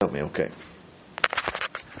help me. Okay.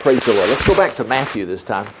 Praise the Lord. Let's go back to Matthew this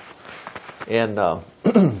time. And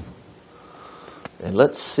and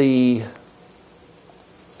let's see.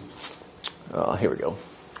 Here we go.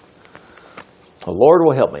 The Lord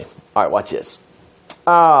will help me. All right, watch this.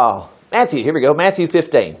 Matthew, here we go. Matthew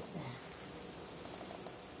 15.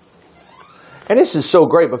 And this is so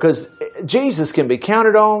great because Jesus can be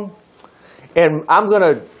counted on. And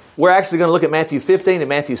we're actually going to look at Matthew 15 and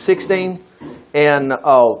Matthew 16. And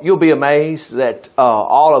you'll be amazed that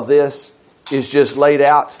all of this is just laid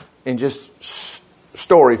out in just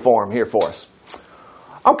story form here for us.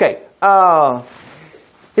 Okay.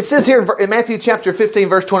 It says here in Matthew chapter 15,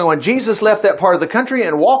 verse 21, Jesus left that part of the country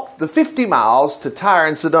and walked the 50 miles to Tyre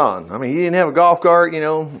and Sidon. I mean, he didn't have a golf cart,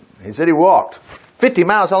 He said he walked. 50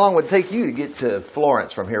 miles, how long would it take you to get to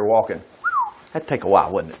Florence from here walking? That'd take a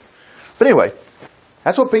while, wouldn't it? But anyway,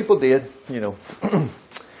 that's what people did,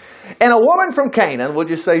 And a woman from Canaan, we'll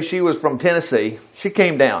just say she was from Tennessee, she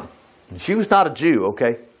came down. She was not a Jew,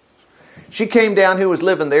 okay? She came down who was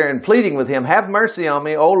living there and pleading with him, "Have mercy on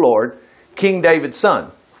me, O Lord, King David's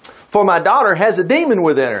son. For my daughter has a demon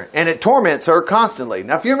within her, and it torments her constantly."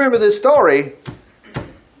 Now, if you remember this story,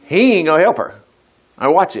 he ain't going to help her.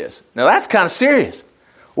 Now, watch this. Now, that's kind of serious.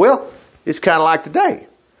 Well, it's kind of like today.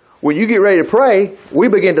 When you get ready to pray, we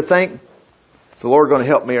begin to think, is the Lord going to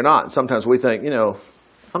help me or not? And sometimes we think,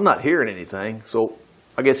 I'm not hearing anything, so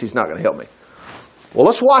I guess he's not going to help me. Well,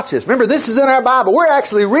 let's watch this. Remember, this is in our Bible. We're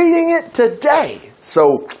actually reading it today.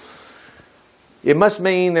 So, it must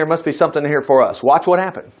mean there must be something here for us. Watch what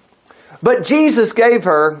happened. But Jesus gave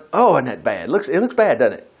her, isn't that bad? It looks bad,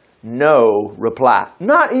 doesn't it? No reply.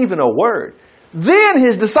 Not even a word. Then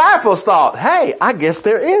his disciples thought, hey, I guess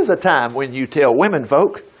there is a time when you tell women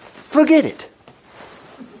folk, forget it.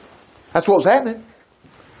 That's what was happening.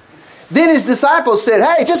 Then his disciples said,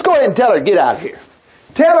 hey, just go ahead and tell her to get out of here.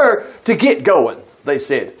 Tell her to get going, they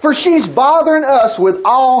said. For she's bothering us with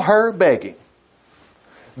all her begging.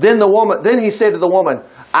 Then he said to the woman,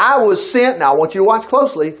 I was sent, now I want you to watch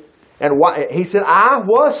closely. And he said, I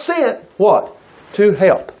was sent, what? To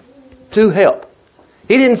help. To help.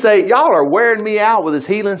 He didn't say, y'all are wearing me out with this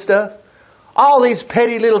healing stuff. All these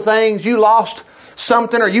petty little things, you lost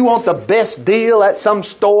something or you want the best deal at some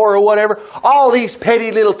store or whatever. All these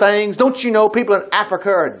petty little things. Don't you know people in Africa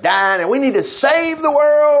are dying and we need to save the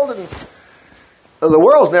world? And the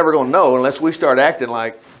world's never going to know unless we start acting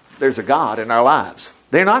like there's a God in our lives.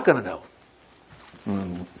 They're not going to know.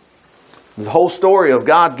 The whole story of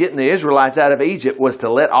God getting the Israelites out of Egypt was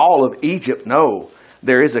to let all of Egypt know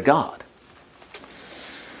there is a God.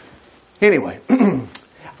 Anyway,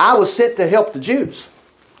 I was sent to help the Jews,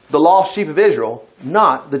 the lost sheep of Israel,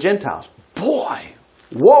 not the Gentiles. Boy,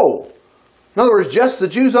 whoa. In other words, just the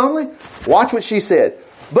Jews only? Watch what she said.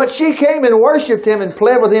 But she came and worshipped him and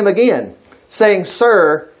pled with him again, saying,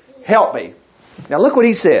 Sir, help me. Now look what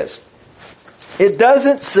he says. It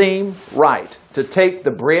doesn't seem right to take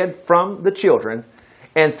the bread from the children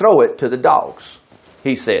and throw it to the dogs,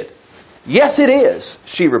 he said. Yes, it is,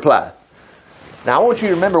 she replied. Now, I want you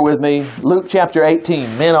to remember with me, Luke chapter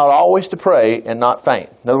 18, men ought always to pray and not faint.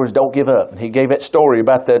 In other words, don't give up. He gave that story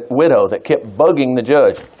about that widow that kept bugging the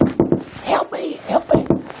judge. Help me, help me.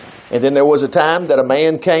 And then there was a time that a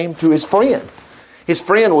man came to his friend. His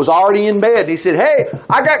friend was already in bed. He said, hey,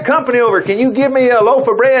 I got company over. Can you give me a loaf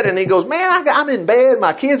of bread? And he goes, man, I'm in bed.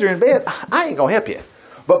 My kids are in bed. I ain't going to help you.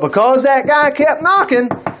 But because that guy kept knocking,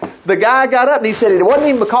 the guy got up and he said it wasn't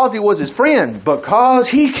even because he was his friend, because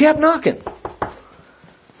he kept knocking.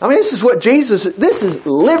 I mean, this is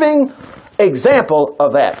living example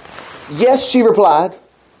of that. Yes, she replied,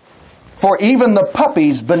 for even the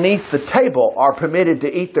puppies beneath the table are permitted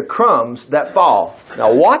to eat the crumbs that fall.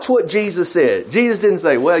 Now watch what Jesus said. Jesus didn't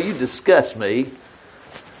say, well, you disgust me.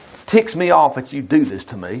 Ticks me off that you do this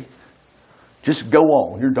to me. Just go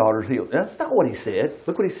on. Your daughter's healed. That's not what he said.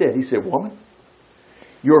 Look what he said. He said, woman,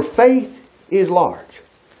 your faith is large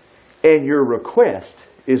and your request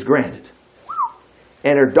is granted.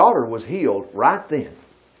 And her daughter was healed right then.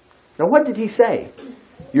 Now what did he say?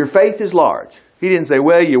 Your faith is large. He didn't say,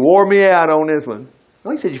 well, you wore me out on this one. No,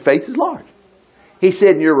 he said, your faith is large. He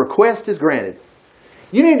said, your request is granted.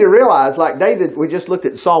 You need to realize, like David, we just looked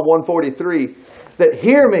at Psalm 143, that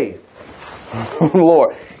hear me,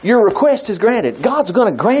 Lord. Your request is granted. God's going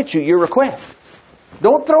to grant you your request.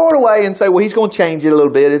 Don't throw it away and say, well, he's going to change it a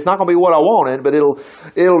little bit. It's not going to be what I wanted, but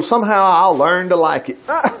it'll somehow I'll learn to like it.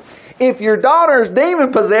 If your daughter's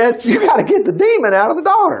demon possessed, you got to get the demon out of the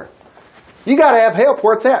daughter. You got to have help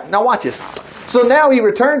where it's at. Now watch this. So now he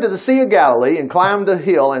returned to the Sea of Galilee and climbed a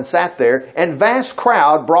hill and sat there, and vast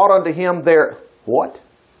crowd brought unto him their, what?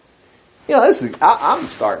 You know, I'm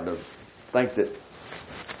starting to think that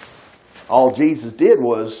all Jesus did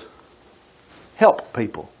was help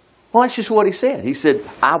people. Well, that's just what he said. He said,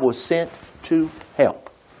 I was sent to help.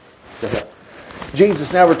 To help.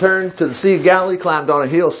 Jesus now returned to the Sea of Galilee, climbed on a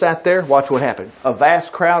hill, sat there. Watch what happened. A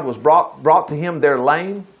vast crowd was brought to him, their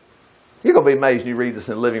lame. You're going to be amazed when you read this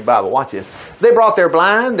in the Living Bible. Watch this. They brought their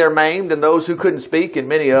blind, their maimed, and those who couldn't speak, and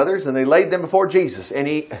many others, and they laid them before Jesus. And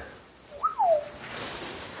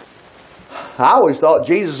I always thought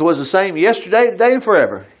Jesus was the same yesterday, today, and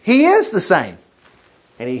forever. He is the same.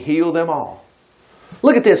 And he healed them all.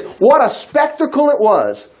 Look at this. What a spectacle it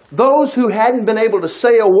was. Those who hadn't been able to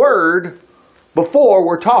say a word before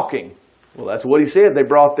were talking. Well, that's what he said. They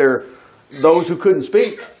brought those who couldn't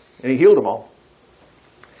speak, and he healed them all.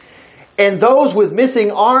 And those with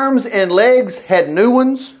missing arms and legs had new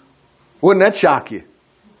ones. Wouldn't that shock you?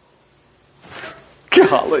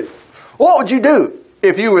 Golly. What would you do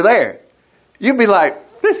if you were there? You'd be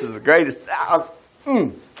like, this is the greatest.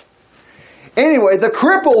 Anyway, the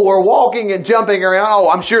cripple were walking and jumping around.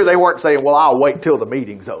 Oh, I'm sure they weren't saying, well, I'll wait till the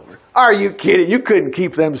meeting's over. Are you kidding? You couldn't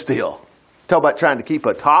keep them still. Talk about trying to keep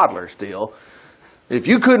a toddler still. If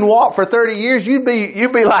you couldn't walk for 30 years, you'd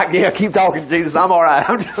be like, yeah, keep talking, Jesus. I'm all right.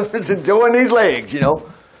 I'm just enjoying these legs, you know.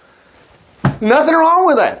 Nothing wrong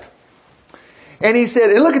with that. And he said,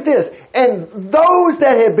 and look at this. And those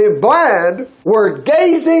that had been blind were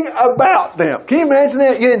gazing about them. Can you imagine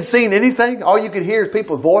that? You hadn't seen anything. All you could hear is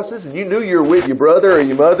people's voices. And you knew you were with your brother or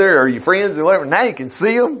your mother or your friends or whatever. Now you can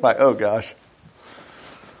see them. Like, oh gosh.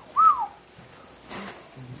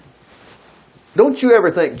 Don't you ever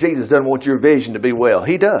think Jesus doesn't want your vision to be well?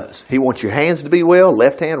 He does. He wants your hands to be well,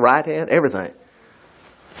 left hand, right hand, everything.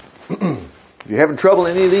 If you're having trouble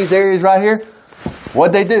in any of these areas right here,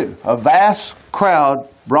 what'd they do? A vast crowd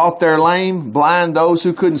brought their lame, blind, those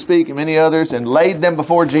who couldn't speak, and many others, and laid them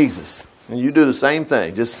before Jesus. And you do the same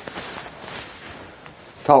thing. Just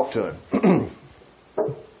talk to him.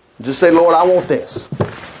 Just say, Lord, I want this.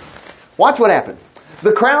 Watch what happened.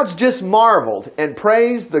 The crowds just marveled and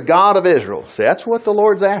praised the God of Israel. See, that's what the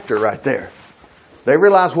Lord's after right there. They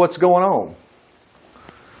realize what's going on.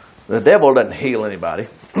 The devil doesn't heal anybody.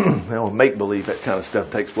 They don't make believe that kind of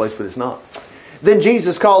stuff takes place, but it's not. Then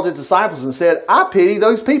Jesus called his disciples and said, I pity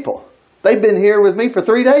those people. They've been here with me for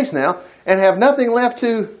 3 days now and have nothing left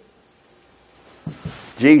to...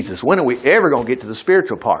 Jesus, when are we ever going to get to the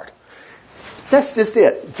spiritual part? That's just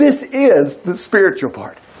it. This is the spiritual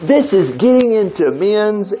part. This is getting into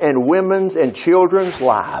men's and women's and children's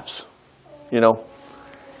lives. You know,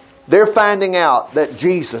 they're finding out that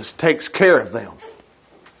Jesus takes care of them.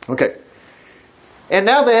 Okay. And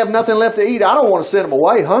now they have nothing left to eat. I don't want to send them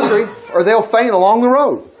away hungry or they'll faint along the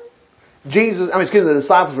road. The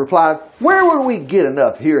disciples replied, where would we get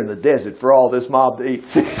enough here in the desert for all this mob to eat?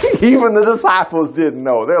 See, even the disciples didn't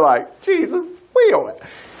know. They're like, Jesus, we don't know.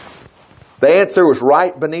 The answer was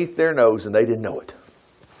right beneath their nose and they didn't know it.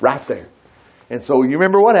 Right there. And so you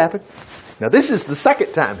remember what happened? Now this is the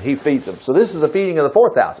second time he feeds them. So this is the feeding of the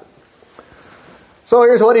 4,000. So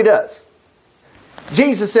here's what he does.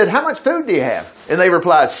 Jesus said, how much food do you have? And they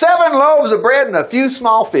replied, 7 loaves of bread and a few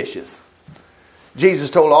small fishes. Jesus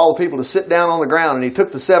told all the people to sit down on the ground, and he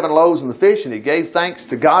took the 7 loaves and the fish, and he gave thanks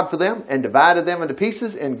to God for them, and divided them into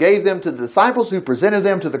pieces, and gave them to the disciples, who presented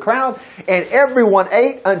them to the crowd, and everyone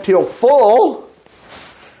ate until full.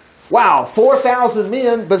 Wow, 4,000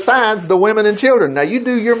 men besides the women and children. Now you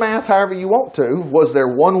do your math however you want to. Was there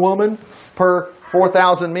one woman per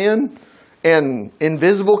 4,000 men and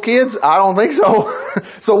invisible kids? I don't think so.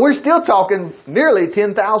 So we're still talking nearly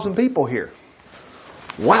 10,000 people here.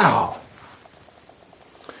 Wow.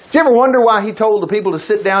 Did you ever wonder why he told the people to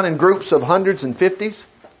sit down in groups of hundreds and 50s?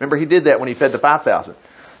 Remember, he did that when he fed the 5,000.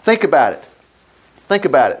 Think about it. Think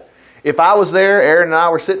about it. If I was there, Aaron and I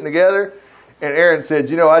were sitting together, and Aaron said,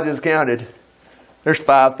 you know, I just counted, there's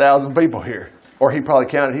 5,000 people here. Or he probably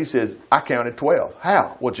counted, he said, I counted 12.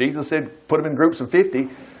 How? Well, Jesus said, put them in groups of 50.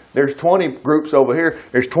 There's 20 groups over here.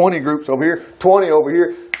 There's 20 groups over here. 20 over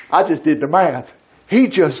here. I just did the math. He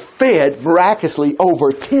just fed miraculously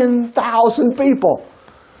over 10,000 people.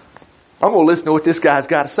 I'm going to listen to what this guy's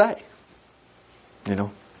got to say. You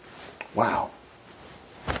know? Wow.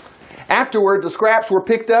 Afterward, the scraps were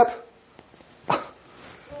picked up.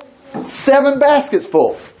 7 baskets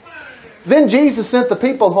full. Then Jesus sent the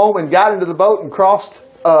people home and got into the boat and crossed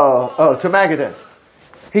to Magadan.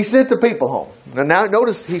 He sent the people home. Now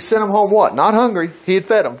notice he sent them home what? Not hungry. He had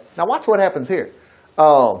fed them. Now watch what happens here.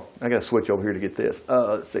 I got to switch over here to get this.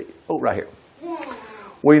 Let's see. Oh, right here.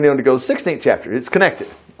 We need to go to the 16th chapter. It's connected.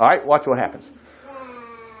 All right, watch what happens.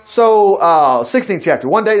 So, 16th chapter.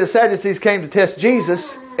 One day the Sadducees came to test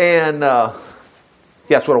Jesus, And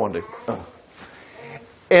that's what I want to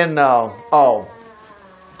do.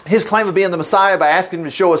 His claim of being the Messiah by asking him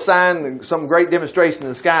to show a sign, some great demonstration in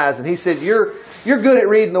the skies. And he said, you're good at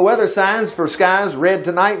reading the weather signs for skies. Red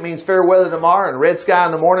tonight means fair weather tomorrow, and red sky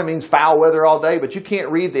in the morning means foul weather all day, but you can't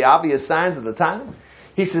read the obvious signs of the time.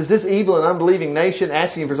 He says, this evil and unbelieving nation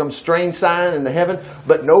asking for some strange sign in the heaven,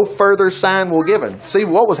 but no further sign will given. See,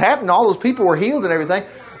 what was happening, all those people were healed and everything,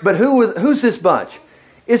 but who's this bunch?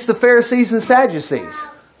 It's the Pharisees and Sadducees.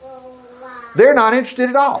 They're not interested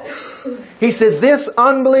at all. He said, this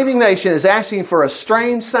unbelieving nation is asking for a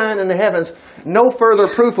strange sign in the heavens. No further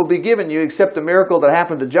proof will be given you except the miracle that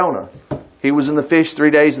happened to Jonah. He was in the fish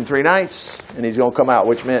 3 days and 3 nights, and he's going to come out,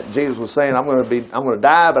 which meant Jesus was saying, I'm going to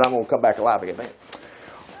die, but I'm going to come back alive again.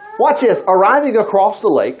 Watch this. Arriving across the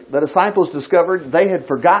lake, the disciples discovered they had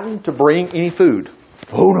forgotten to bring any food.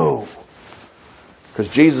 Oh no. Because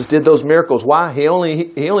Jesus did those miracles. Why? He only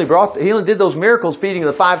did those miracles feeding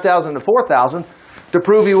the 5,000 to 4,000 to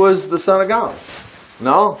prove he was the Son of God.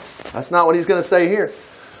 No, that's not what he's going to say here.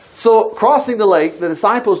 So, crossing the lake, the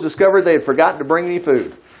disciples discovered they had forgotten to bring any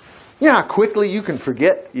food. You know how quickly you can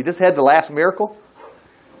forget you just had the last miracle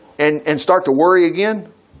and start to worry again?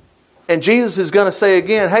 And Jesus is going to say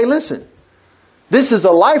again, hey, listen, this is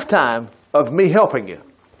a lifetime of me helping you.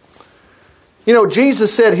 You know,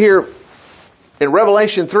 Jesus said here, in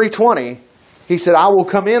Revelation 3:20, he said, I will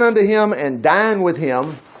come in unto him and dine with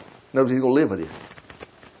him. Notice he's going to live with you.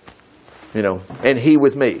 You know, and he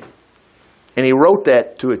with me. And he wrote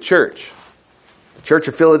that to a church. The Church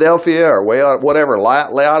of Philadelphia or whatever,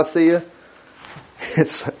 Laodicea.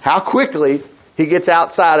 It's how quickly he gets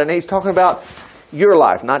outside. And he's talking about your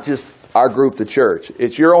life, not just our group, the church.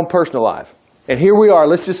 It's your own personal life. And here we are.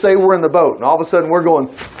 Let's just say we're in the boat. And all of a sudden we're going,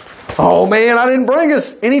 oh man, I didn't bring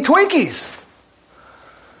us any Twinkies.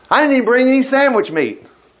 I didn't even bring any sandwich meat.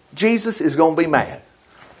 Jesus is going to be mad.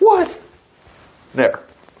 What? There.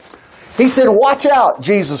 He said, watch out,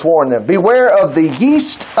 Jesus warned them. Beware of the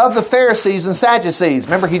yeast of the Pharisees and Sadducees.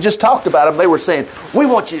 Remember, he just talked about them. They were saying, we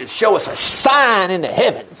want you to show us a sign in the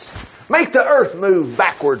heavens. Make the earth move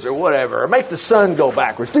backwards or whatever. Or make the sun go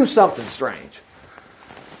backwards. Do something strange.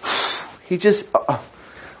 He just,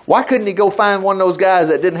 why couldn't he go find one of those guys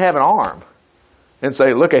that didn't have an arm and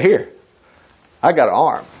say, look at here. I got an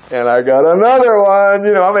arm. And I got another one.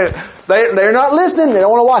 You know, I mean, they're not listening. They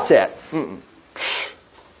don't want to watch that.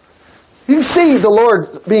 You can see the Lord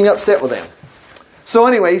being upset with them. So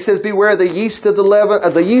anyway, he says, beware the yeast of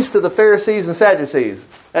the yeast of the Pharisees and Sadducees.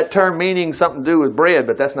 That term meaning something to do with bread,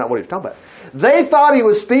 but that's not what he was talking about. They thought he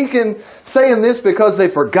was saying this because they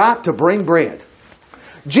forgot to bring bread.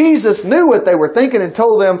 Jesus knew what they were thinking and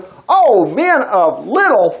told them, oh, men of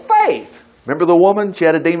little faith. Remember the woman? She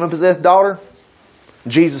had a demon-possessed daughter.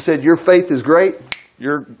 Jesus said, your faith is great.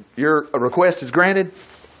 Your request is granted.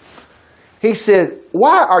 He said,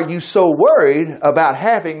 why are you so worried about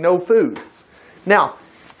having no food? Now,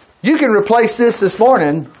 you can replace this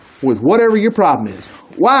morning with whatever your problem is.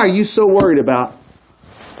 Why are you so worried about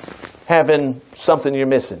having something you're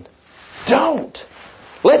missing? Don't.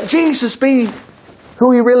 Let Jesus be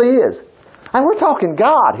who he really is. And we're talking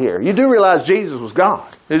God here. You do realize Jesus was God.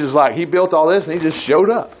 It's just like he built all this and he just showed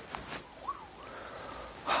up.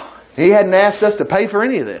 He hadn't asked us to pay for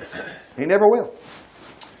any of this. He never will.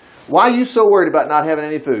 Why are you so worried about not having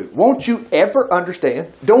any food? Won't you ever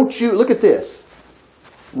understand? Don't you, look at this.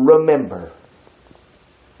 Remember,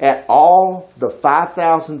 at all the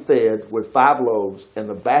 5,000 fed with 5 loaves and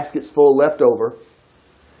the baskets full left over,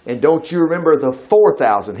 and don't you remember the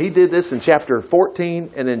 4,000? He did this in chapter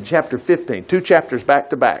 14 and then chapter 15, 2 chapters back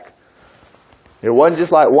to back. It wasn't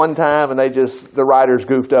just like one time and the writers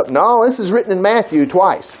goofed up. No, this is written in Matthew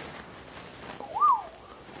twice.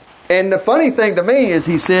 And the funny thing to me is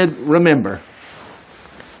he said, remember.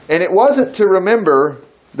 And it wasn't to remember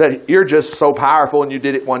that you're just so powerful and you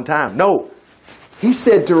did it one time. No. He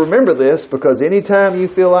said to remember this because anytime you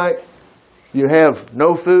feel like you have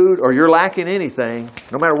no food or you're lacking anything,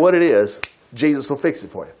 no matter what it is, Jesus will fix it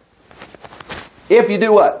for you. If you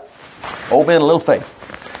do what? Old men, a little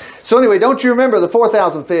faith. So anyway, don't you remember the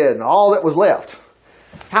 4,000 fed and all that was left?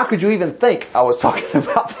 How could you even think I was talking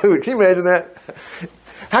about food? Can you imagine that?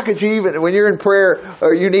 How could you even, when you're in prayer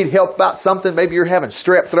or you need help about something, maybe you're having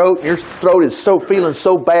strep throat and your throat is feeling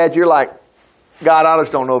so bad, you're like, God, I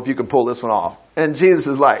just don't know if you can pull this one off. And Jesus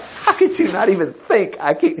is like, how could you not even think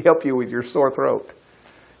I can't help you with your sore throat?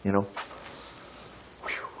 You know?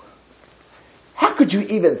 Whew. How could you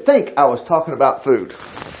even think I was talking about food?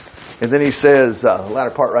 And then he says, the latter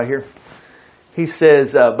part right here, he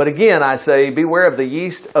says, but again I say, beware of the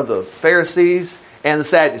yeast of the Pharisees and the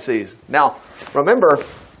Sadducees. Now, remember,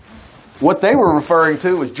 What they were referring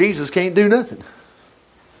to was Jesus can't do nothing.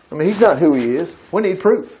 I mean, he's not who he is. We need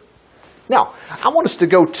proof. Now, I want us to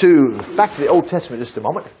go back to the Old Testament just a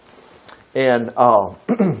moment. And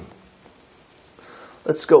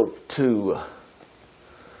let's go to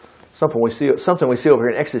something we see over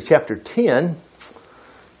here in Exodus chapter 10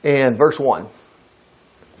 and verse 1.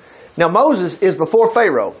 Now Moses is before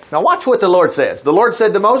Pharaoh. Now watch what the Lord says. The Lord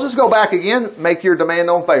said to Moses, go back again, make your demand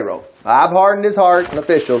on Pharaoh. I've hardened his heart and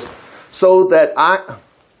officials so that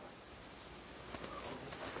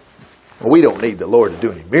we don't need the Lord to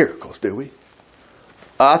do any miracles, do we?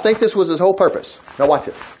 I think this was his whole purpose. Now watch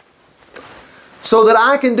it. So that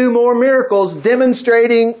I can do more miracles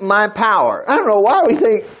demonstrating my power. I don't know why we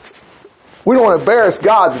think we don't want to embarrass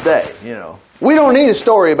God today, you know. We don't need a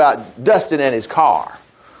story about Dustin and his car.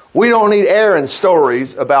 We don't need Aaron's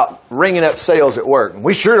stories about ringing up sales at work. And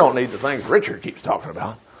we sure don't need the things Richard keeps talking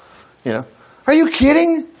about. You know. Are you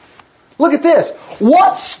kidding? Look at this.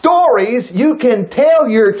 What stories you can tell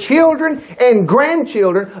your children and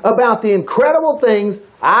grandchildren about the incredible things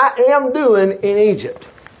I am doing in Egypt.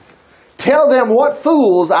 Tell them what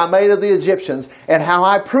fools I made of the Egyptians and how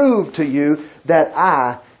I proved to you that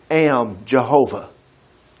I am Jehovah.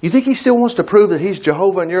 You think he still wants to prove that he's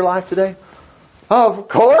Jehovah in your life today? Of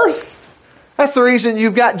course. That's the reason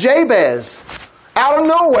you've got Jabez out of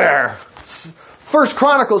nowhere. 1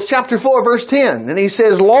 Chronicles chapter 4 verse 10. And he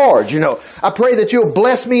says, Lord, I pray that you'll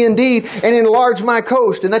bless me indeed and enlarge my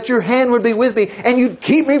coast and that your hand would be with me and you'd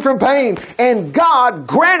keep me from pain. And God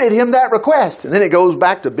granted him that request. And then it goes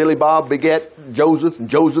back to Billy Bob beget Joseph and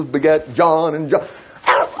Joseph beget John and John.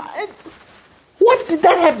 What did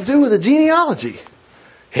that have to do with the genealogy?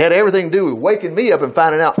 It had everything to do with waking me up and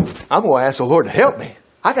finding out, I'm going to ask the Lord to help me.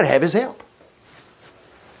 I got to have his help.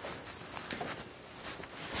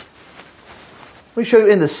 Let me show you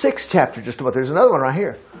in the 6th chapter just about. There's another one right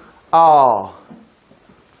here. The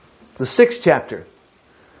 6th chapter.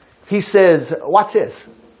 He says, watch this.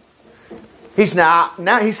 He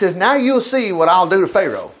says, now you'll see what I'll do to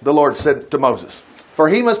Pharaoh, the Lord said to Moses. For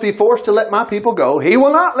he must be forced to let my people go. He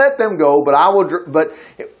will not let them go, but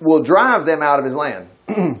will drive them out of his land.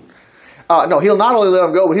 No, he'll not only let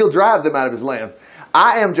them go, but he'll drive them out of his land.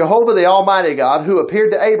 I am Jehovah the Almighty God who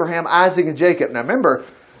appeared to Abraham, Isaac, and Jacob. Now remember,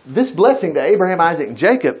 this blessing to Abraham, Isaac, and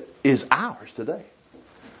Jacob is ours today.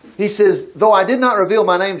 He says, though I did not reveal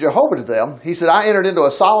my name Jehovah to them, he said, I entered into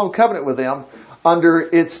a solemn covenant with them under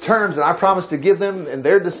its terms, and I promised to give them and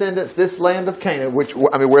their descendants this land of Canaan,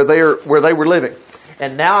 where they were living.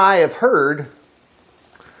 And now I have heard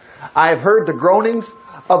the groanings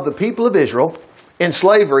of the people of Israel in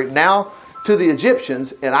slavery now to the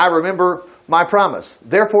Egyptians, and I remember my promise.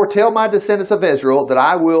 Therefore tell my descendants of Israel that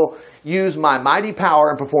I will use my mighty power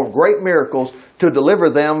and perform great miracles to deliver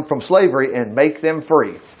them from slavery and make them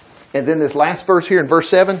free. And then this last verse here in verse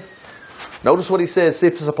 7, notice what he says, see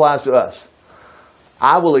if this applies to us.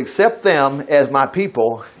 I will accept them as my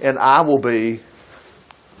people, and I will be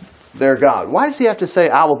their God. Why does he have to say,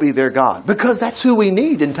 I will be their God? Because that's who we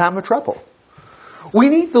need in time of trouble. We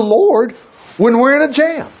need the Lord when we're in a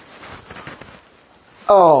jam.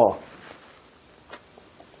 Oh.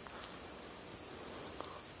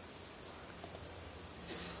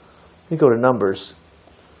 Let me go to Numbers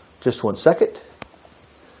just one second.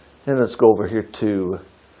 And let's go over here to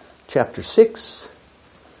chapter 6.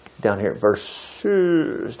 Down here at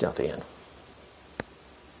verses down at the end.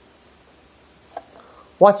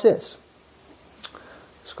 Watch this.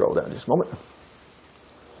 Scroll down just a moment.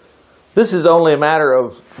 This is only a matter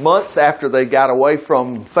of months after they got away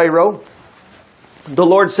from Pharaoh. The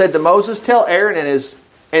Lord said to Moses, tell Aaron and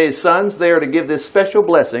his sons they are to give this special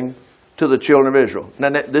blessing to the children of Israel. Now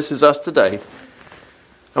this is us today.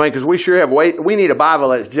 Because we sure have we need a Bible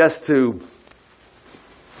that's just to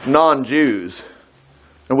non-Jews.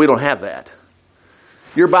 And we don't have that.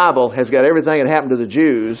 Your Bible has got everything that happened to the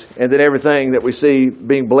Jews and then everything that we see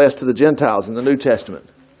being blessed to the Gentiles in the New Testament.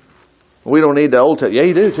 We don't need the Old Testament. Yeah,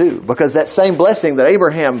 you do too. Because that same blessing that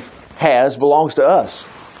Abraham has belongs to us.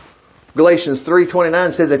 Galatians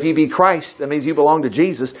 3:29 says, if you be Christ, that means you belong to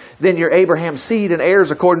Jesus, then you're Abraham's seed and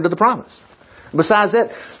heirs according to the promise. Besides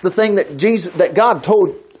that, the thing that God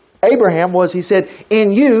told Abraham was, he said, in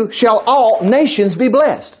you shall all nations be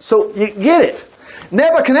blessed. So you get it.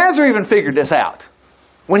 Nebuchadnezzar even figured this out.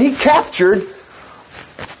 When he captured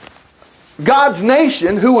God's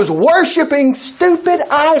nation who was worshiping stupid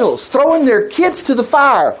idols, throwing their kids to the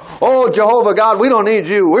fire. Oh, Jehovah God, we don't need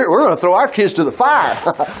you. We're going to throw our kids to the fire.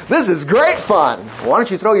 This is great fun. Why don't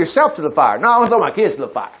you throw yourself to the fire? No, I want to throw my kids to the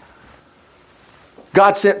fire.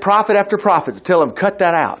 God sent prophet after prophet to tell him, cut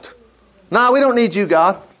that out. No, we don't need you,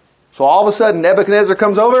 God. So all of a sudden, Nebuchadnezzar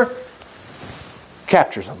comes over.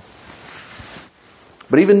 captures them.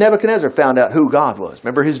 But even Nebuchadnezzar found out who God was.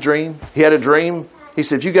 Remember his dream? He had a dream. He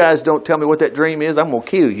said, if you guys don't tell me what that dream is, I'm going to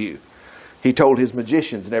kill you. He told his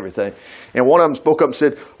magicians and everything. And one of them spoke up and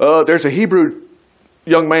said, there's a Hebrew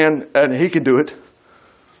young man and he can do it.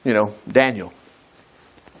 You know, Daniel.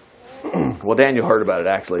 Well, Daniel heard about it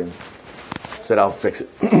actually and said, I'll fix it.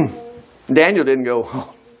 Daniel didn't go,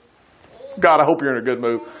 oh, God, I hope you're in a good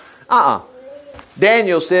mood.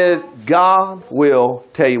 Daniel said, God will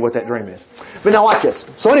tell you what that dream is. But now watch this.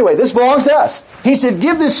 So anyway, this belongs to us. He said,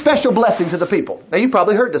 give this special blessing to the people. Now you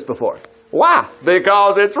probably heard this before. Why?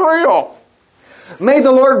 Because it's real. May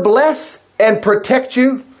the Lord bless and protect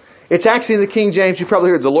you. It's actually in the King James. You probably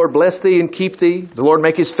heard, the Lord bless thee and keep thee. The Lord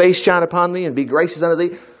make his face shine upon thee and be gracious unto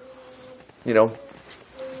thee. You know.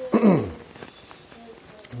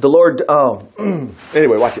 The Lord,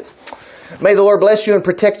 anyway, watch this. May the Lord bless you and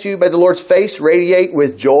protect you. May the Lord's face radiate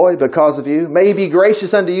with joy because of you. May he be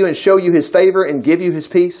gracious unto you and show you his favor and give you his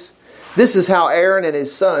peace. This is how Aaron and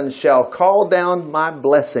his sons shall call down my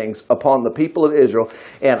blessings upon the people of Israel,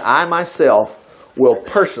 and I myself will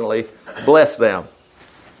personally bless them.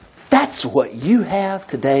 That's what you have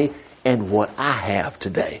today and what I have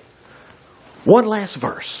today. One last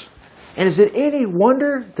verse. And is it any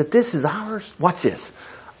wonder that this is ours? Watch this.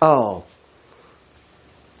 Oh.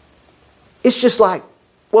 It's just like,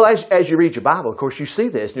 well, as you read your Bible, of course, you see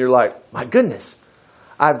this, and you're like, my goodness,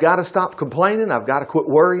 I've got to stop complaining. I've got to quit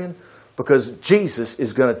worrying because Jesus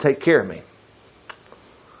is going to take care of me.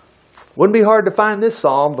 Wouldn't be hard to find this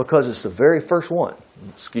psalm because it's the very first one.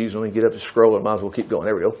 Excuse me, let me get up to scroll. I might as well keep going.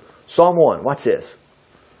 There we go. Psalm 1. Watch this.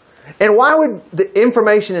 And why would the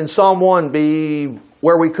information in Psalm 1 be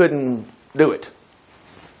where we couldn't do it?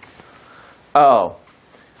 Oh,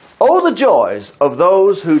 the joys of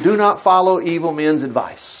those who do not follow evil men's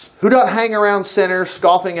advice, who don't hang around sinners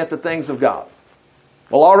scoffing at the things of God.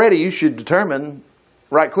 Well, already you should determine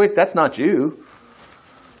right quick that's not you.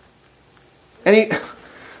 And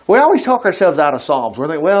we always talk ourselves out of Psalms. We're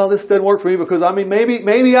thinking, well, this doesn't work for me because,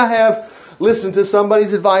 maybe I have listened to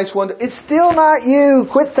somebody's advice one day. It's still not you.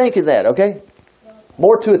 Quit thinking that, okay?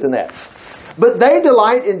 More to it than that. But they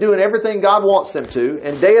delight in doing everything God wants them to,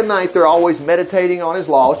 and day and night they're always meditating on his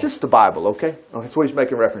laws. Just the Bible, okay? That's what he's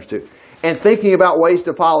making reference to. And thinking about ways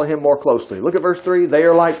to follow him more closely. Look at verse 3. They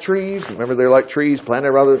are like trees. Remember, they're like trees planted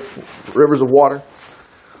around the rivers of water.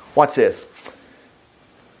 Watch this.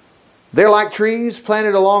 They're like trees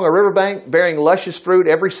planted along a riverbank, bearing luscious fruit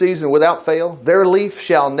every season without fail. Their leaf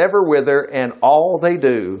shall never wither, and all they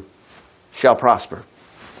do shall prosper.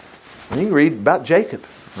 And you can read about Jacob.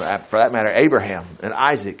 For that matter, Abraham and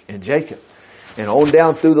Isaac and Jacob and on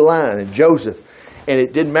down through the line and Joseph. And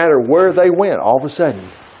it didn't matter where they went. All of a sudden,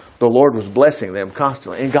 the Lord was blessing them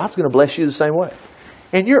constantly. And God's going to bless you the same way.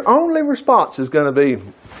 And your only response is going to be,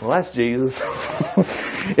 well, that's Jesus.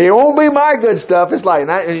 It won't be my good stuff. It's like,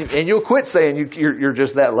 and you'll quit saying you're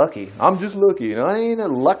just that lucky. I'm just lucky. You know, it ain't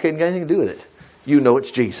luck. Ain't got anything to do with it. You know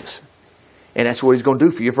it's Jesus. And that's what he's going to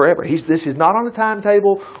do for you forever. This is not on a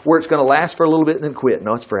timetable where it's going to last for a little bit and then quit.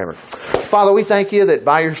 No, it's forever. Father, we thank you that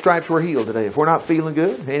by your stripes we're healed today. If we're not feeling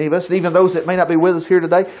good, any of us, and even those that may not be with us here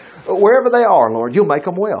today, wherever they are, Lord, you'll make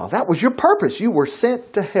them well. That was your purpose. You were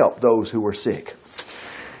sent to help those who were sick.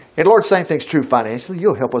 And Lord, same thing's true financially.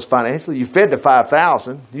 You'll help us financially. You fed the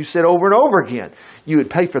 5,000. You said over and over again you would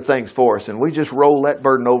pay for things for us. And we just roll that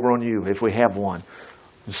burden over on you if we have one.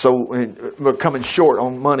 So we're coming short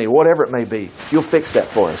on money, whatever it may be. You'll fix that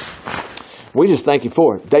for us. We just thank you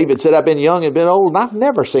for it. David said, I've been young and been old, and I've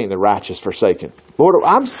never seen the righteous forsaken. Lord,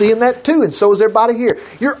 I'm seeing that too, and so is everybody here.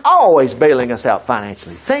 You're always bailing us out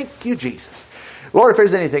financially. Thank you, Jesus. Lord, if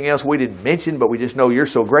there's anything else we didn't mention, but we just know you're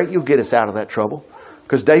so great, you'll get us out of that trouble.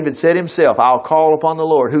 Because David said himself, I'll call upon the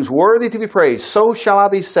Lord, who's worthy to be praised. So shall I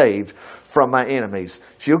be saved from my enemies.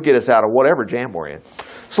 She'll get us out of whatever jam we're in.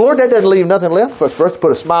 So Lord, that doesn't leave nothing left for us to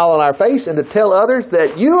put a smile on our face and to tell others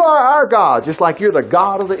that you are our God, just like you're the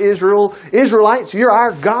God of the Israelites. You're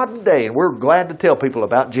our God today, and we're glad to tell people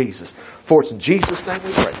about Jesus. For it's in Jesus' name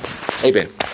we pray. Amen.